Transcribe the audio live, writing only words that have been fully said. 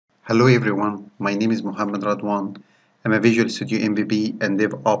Hello everyone, my name is Mohammed Radwan. I'm a Visual Studio MVP and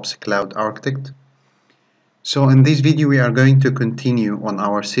DevOps Cloud Architect. So in this video we are going to continue on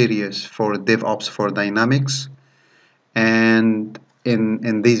our series for DevOps for Dynamics, and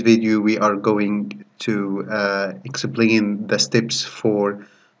in this video we are going to explain the steps for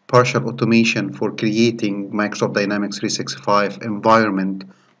partial automation for creating Microsoft Dynamics 365 environment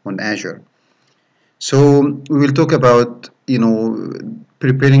on Azure. So we will talk about,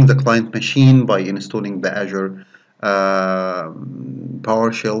 preparing the client machine by installing the Azure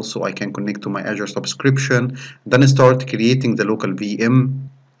PowerShell so I can connect to my Azure subscription, then start creating the local VM,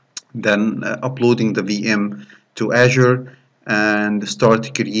 then uploading the VM to Azure and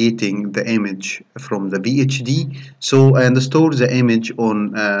start creating the image from the VHD. So and store the image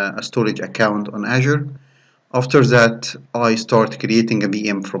on a storage account on Azure. After that, I start creating a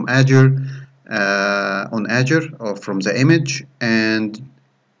VM from Azure on Azure or from the image, and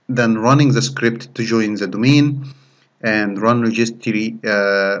then running the script to join the domain and run registry,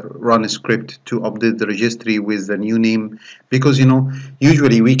 run a script to update the registry with the new name, because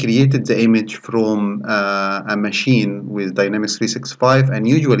usually we created the image from a machine with Dynamics 365, and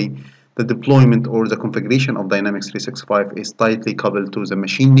usually the deployment or the configuration of Dynamics 365 is tightly coupled to the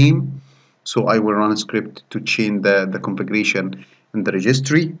machine name. So I will run a script to change the configuration in the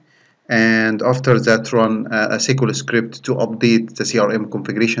registry, and after that run a SQL script to update the CRM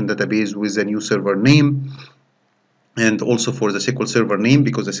configuration database with the new server name, and also for the SQL Server name,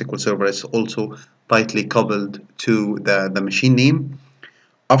 because the SQL Server is also tightly coupled to the machine name.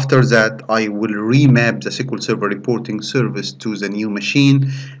 After that, I will remap the SQL Server reporting service to the new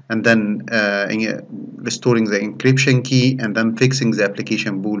machine, and then restoring the encryption key, and then fixing the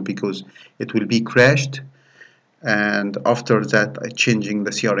application bool because it will be crashed. And after that, changing the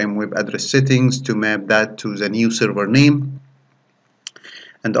CRM web address settings to map that to the new server name.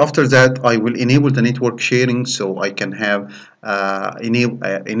 And after that, I will enable the network sharing so I can have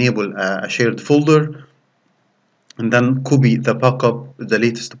enable a shared folder, and then copy the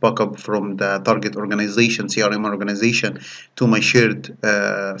latest backup from the target organization, CRM organization, to my shared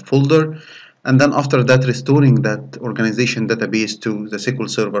folder. And then after that, restoring that organization database to the SQL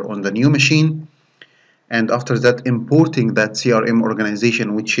Server on the new machine. And after that, importing that CRM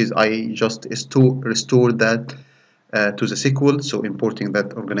organization, which is I just restored that to the SQL, so importing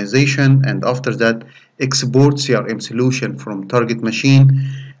that organization. And after that, export CRM solution from target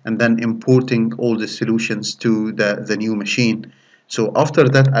machine, and then importing all the solutions to the new machine. So after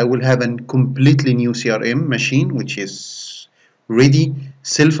that, I will have a completely new CRM machine, which is ready,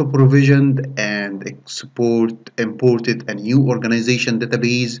 self-provisioned, and imported a new organization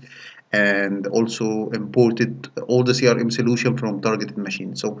database, and also imported all the CRM solution from targeted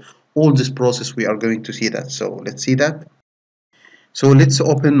machine. So all this process we are going to see that. So let's see that. So let's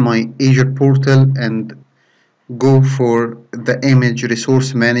open my Azure portal and go for the image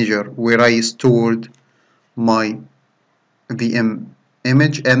resource manager where I stored my VM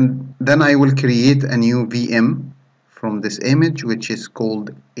image, and then I will create a new VM from this image, which is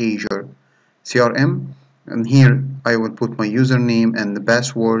called Azure CRM. And here I will put my username and the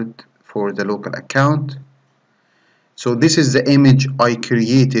password for the local account. So this is the image I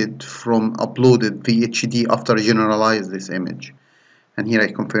created from uploaded VHD after I generalized this image. And here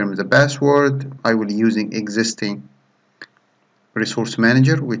I confirm the password. I will be using existing resource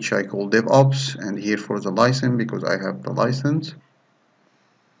manager, which I call DevOps, and here for the license, because I have the license,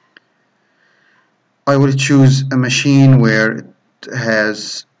 I will choose a machine where it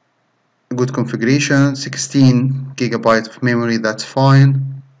has a good configuration, 16 gigabytes of memory, that's fine.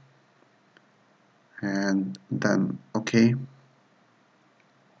 And then OK.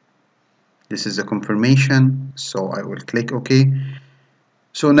 This is a confirmation, so I will click OK.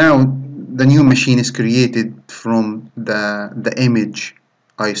 So now the new machine is created from the image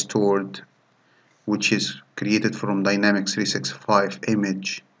I stored, which is created from Dynamics 365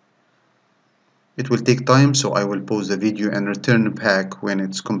 image. It will take time, so I will pause the video and return back when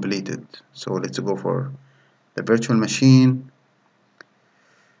it's completed. So let's go for the virtual machine.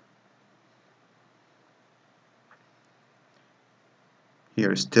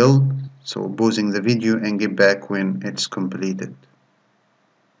 Here still, so pausing the video and get back when it's completed.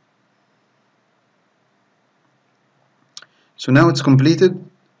 So now it's completed.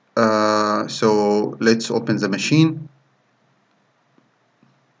 So let's open the machine.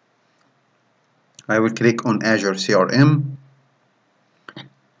 I will click on Azure CRM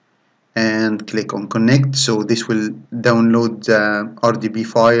and click on connect. So this will download the RDB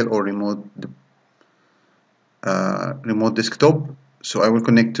file or remote desktop. So I will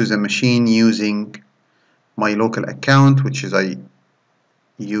connect to the machine using my local account, which is I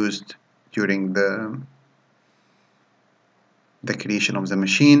used during the creation of the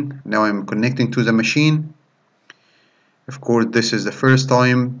machine. Now I'm connecting to the machine. Of course, this is the first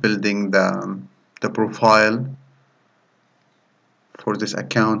time building the profile for this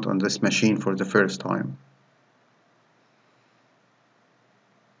account on this machine for the first time.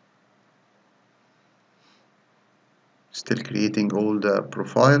 Still creating all the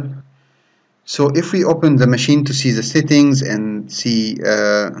profile. So if we open the machine to see the settings and see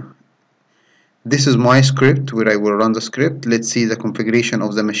this is my script where I will run the script. Let's see the configuration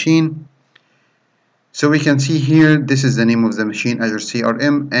of the machine. So we can see here, this is the name of the machine, Azure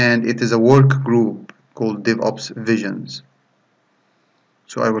CRM, and it is a work group called DevOps Visions.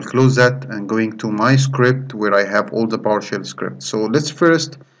 So I will close that and going to my script where I have all the PowerShell scripts. So let's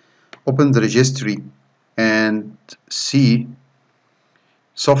first open the registry and see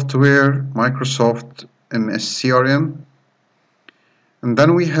software, Microsoft MS CRM. And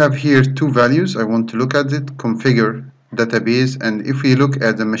then we have here two values. I want to look at it, configure database, and if we look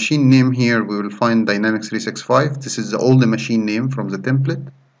at the machine name here, we will find Dynamics 365. This is the old machine name from the template.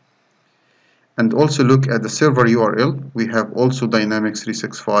 And also look at the server URL. We have also Dynamics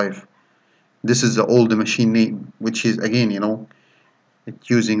 365. This is the old machine name, which is again, it's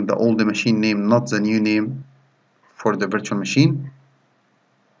using the old machine name, not the new name for the virtual machine.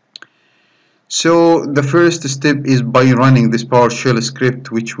 So the first step is by running this PowerShell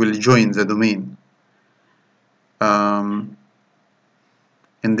script, which will join the domain.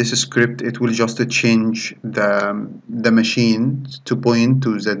 In this script, it will just change the machine to point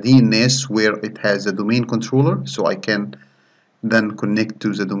to the DNS where it has a domain controller, so I can then connect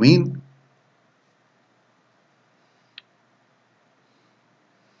to the domain.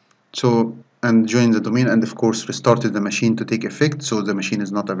 So, and join the domain, and of course restarted the machine to take effect, so the machine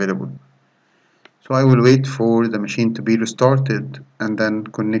is not available. So I will wait for the machine to be restarted and then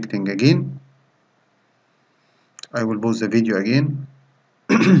connecting again. I will pause the video again.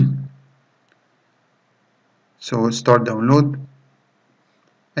 So start download,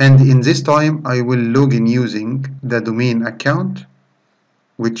 and in this time I will log in using the domain account,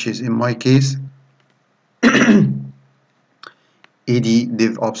 which is in my case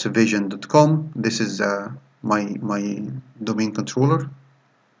addevopsvision.com. This is my domain controller.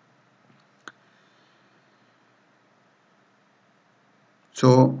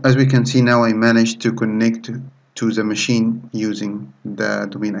 So as we can see now, I managed to connect to the machine using the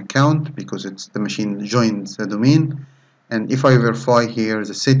domain account because it's the machine joins the domain. And if I verify here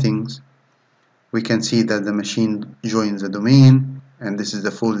the settings, we can see that the machine joins the domain, and this is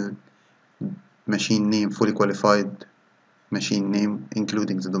the full machine name, fully qualified machine name,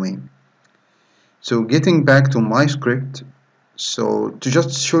 including the domain. So getting back to my script, so to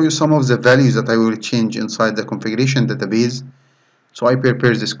just show you some of the values that I will change inside the configuration database, so I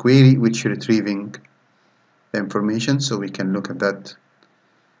prepare this query which retrieving the information, so we can look at that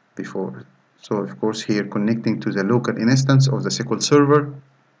before. So of course here connecting to the local instance of the SQL Server.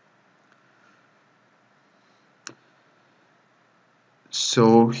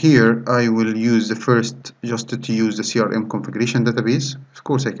 So here I will use the first just to use the CRM configuration database. Of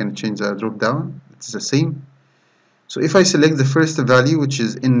course I can change the drop down, it's the same. So if I select the first value, which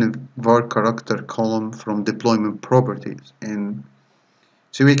is in the var character column from deployment properties, and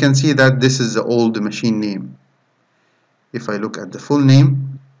so we can see that this is the old machine name. If I look at the full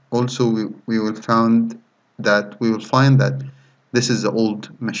name, also we will find that this is the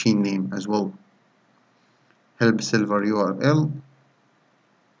old machine name as well. Help server URL,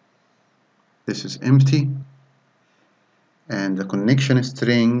 this is empty, and the connection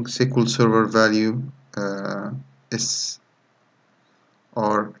string SQL Server value is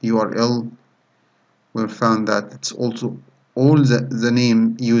or URL. We found that it's also all the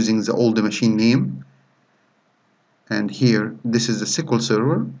name using the old machine name, and here this is the SQL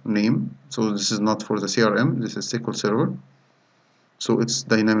Server name, so this is not for the CRM, this is SQL Server, so it's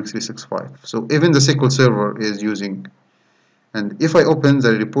Dynamics 365. So even the SQL Server is using. And if I open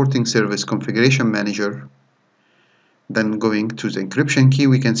the reporting service configuration manager, then going to the encryption key,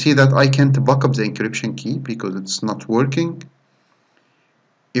 we can see that I can't back up the encryption key because it's not working.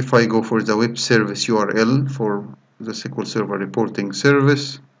 If I go for the web service URL for the SQL Server reporting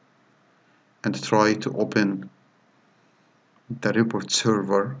service and try to open the report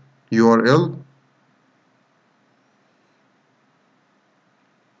server URL,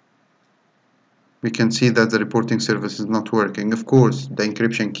 we can see that the reporting service is not working. Of course, the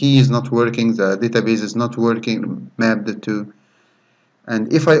encryption key is not working, the database is not working, mapped to.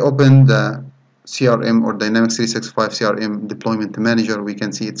 And if I open the CRM or Dynamics 365 CRM deployment manager, we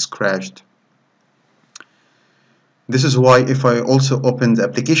can see it's crashed. This is why if I also open the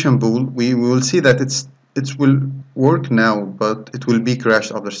application pool, we will see that it will work now, but it will be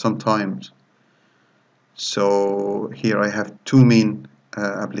crashed after some times. So here I have two main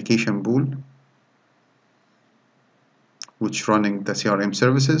application pool which running the CRM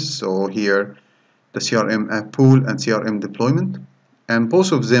services. So here the CRM app pool and CRM deployment, and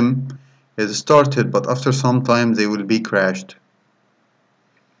both of them is started, but after some time they will be crashed.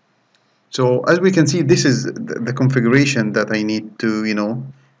 So as we can see, this is the configuration that I need to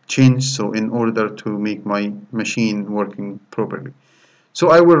change, so in order to make my machine working properly. So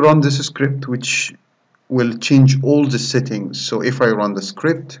I will run this script which will change all the settings. So if I run the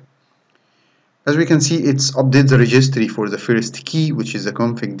script, as we can see, it's update the registry for the first key, which is the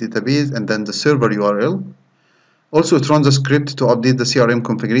config database, and then the server URL. Also, it runs a script to update the CRM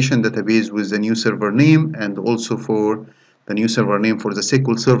configuration database with the new server name, and also for the new server name for the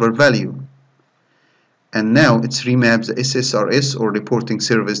SQL Server value. And now it's remaps the SSRS or reporting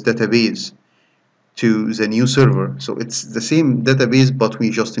service database to the new server. So it's the same database, but we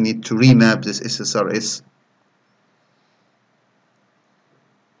just need to remap this SSRS.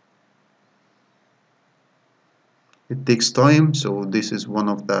 It takes time, so this is one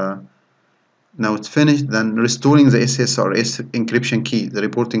of the, now it's finished. Then restoring the SSRS encryption key, the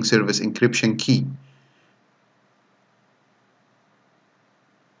reporting service encryption key.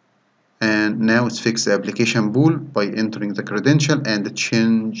 And now it's fixed the application pool by entering the credential and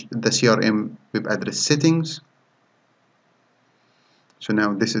change the CRM web address settings. So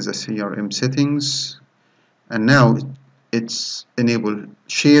now this is the CRM settings, and now it's enable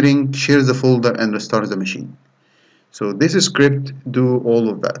sharing, share the folder and restart the machine. So this script do all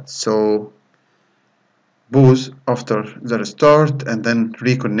of that. So pause after the restart and then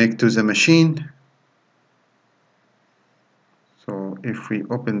reconnect to the machine. So if we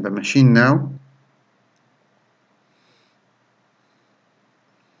open the machine now,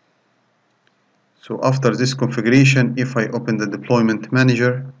 so after this configuration, if I open the deployment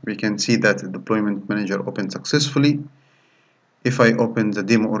manager, we can see that the deployment manager opened successfully. If I open the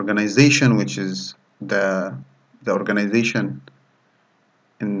demo organization, which is the organization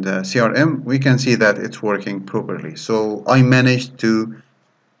in the CRM, we can see that it's working properly. So I managed to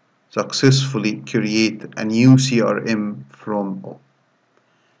successfully create a new CRM from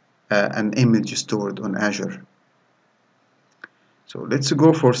an image stored on Azure. So let's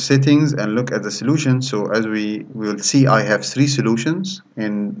go for settings and look at the solution. So as we will see, I have three solutions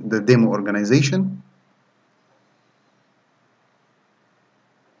in the demo organization.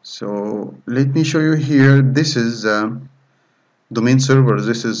 So let me show you here. This is domain server.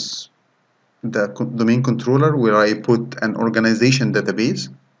 This is the domain controller where I put an organization database.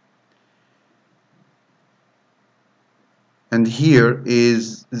 And here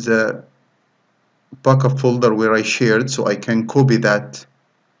is the backup folder where I shared, so I can copy that,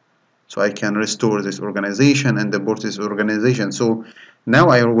 so I can restore this organization and import this organization. So now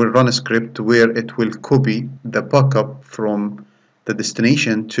I will run a script where it will copy the backup from the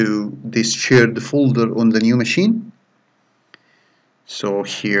destination to this shared folder on the new machine. So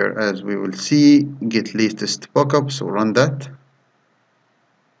here, as we will see, get latest backup, so run that.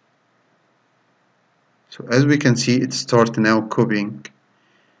 So as we can see, it starts now copying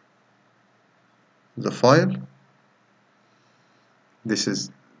the file. This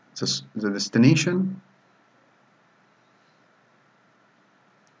is the destination.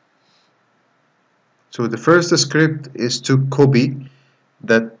 So the first script is to copy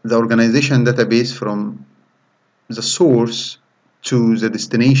the organization database from the source to the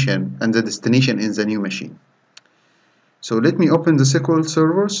destination, and the destination is the new machine. So let me open the SQL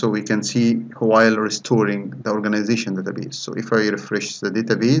server so we can see while restoring the organization database. So if I refresh the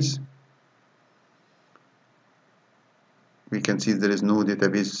database, we can see there is no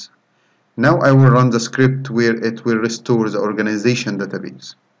database. Now I will run the script where it will restore the organization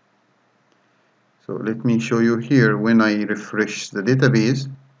database. So let me show you here. When I refresh the database,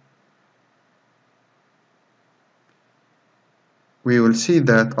 we will see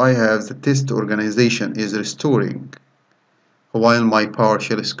that I have the test organization is restoring, while my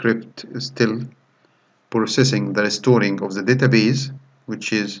PowerShell script is still processing the restoring of the database,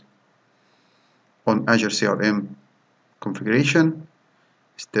 which is on Azure CRM configuration,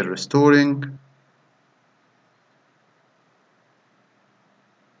 still restoring.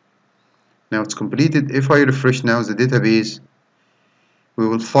 Now it's completed. If I refresh now the database, we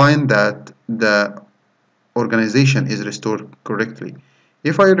will find that the organization is restored correctly.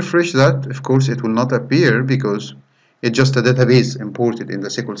 If I refresh that, of course it will not appear because it's just a database imported in the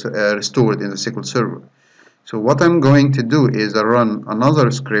SQL, restored in the SQL Server. So what I'm going to do is run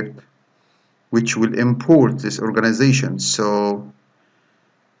another script which will import this organization. So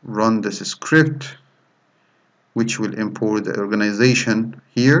run this script which will import the organization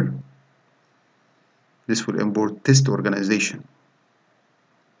here. This will import test organization.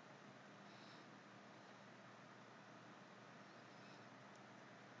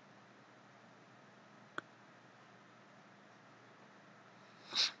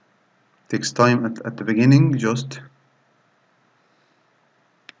 Takes time at the beginning, just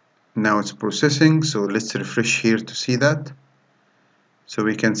now it's processing. So let's refresh here to see that. So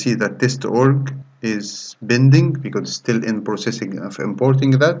we can see that test org is pending because it's still in processing of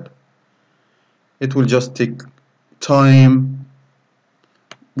importing that. It will just take time.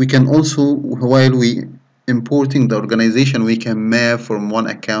 We can also, while we importing the organization, we can map from one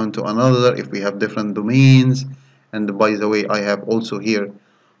account to another if we have different domains. And by the way, I have also here,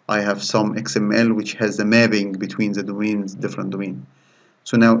 I have some XML which has the mapping between the domains, different domain.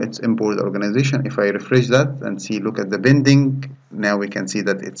 So now it's import organization. If I refresh that and see, look at the pending, now we can see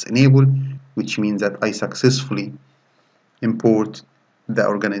that it's enabled, which means that I successfully import the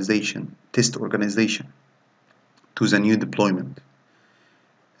organization, test organization, to the new deployment.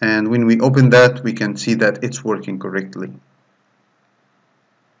 And when we open that, we can see that it's working correctly.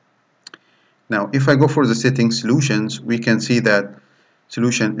 Now, if I go for the setting solutions, we can see that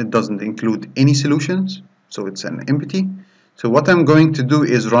solution, it doesn't include any solutions, so it's an empty. So what I'm going to do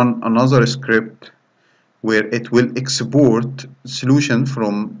is run another script where it will export solution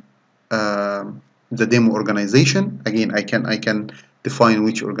from the demo organization. Again, I can define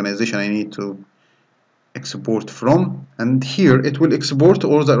which organization I need to export from, and here it will export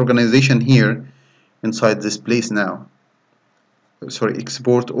all the organization here inside this place now. Sorry,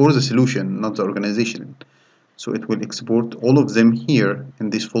 export all the solution, not the organization. So it will export all of them here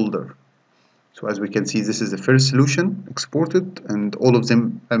in this folder. So as we can see, this is the first solution exported, and all of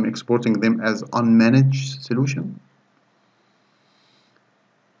them I'm exporting them as unmanaged solution.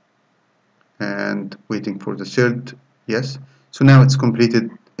 And waiting for the third, yes. So now it's completed,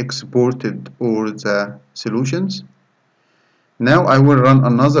 exported all the solutions. Now I will run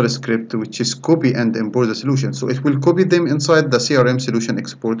another script which is copy and import the solution. So it will copy them inside the CRM solution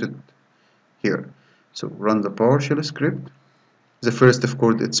exported here. So run the PowerShell script. The first, of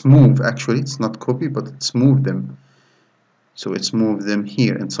course, it's move. Actually, it's not copy, but it's move them. So it's move them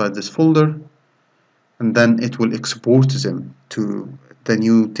here inside this folder, and then it will export them to the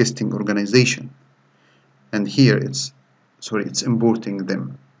new testing organization. And here it's importing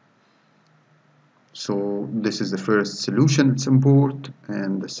them. So this is the first solution, it's import,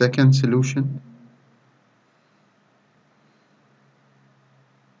 and the second solution.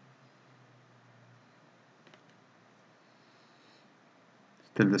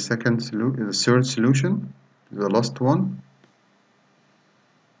 Still the third solution, the last one.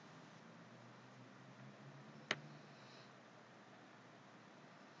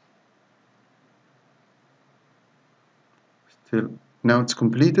 Still, now it's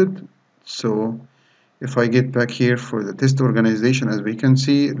completed. So if I get back here for the test organization, as we can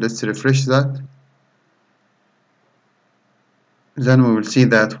see, let's refresh that. Then we will see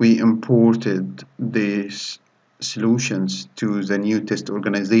that we imported these solutions to the new test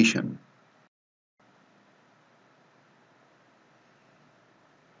organization.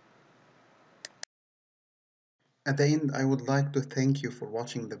 At the end, I would like to thank you for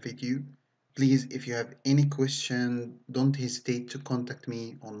watching the video. Please, if you have any question, don't hesitate to contact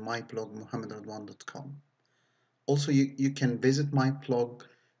me on my blog mohammedradwan.com. Also, you can visit my blog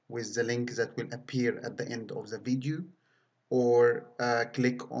with the link that will appear at the end of the video, or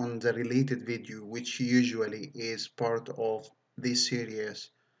click on the related video, which usually is part of this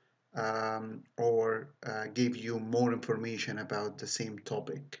series, or give you more information about the same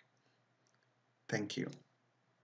topic. Thank you.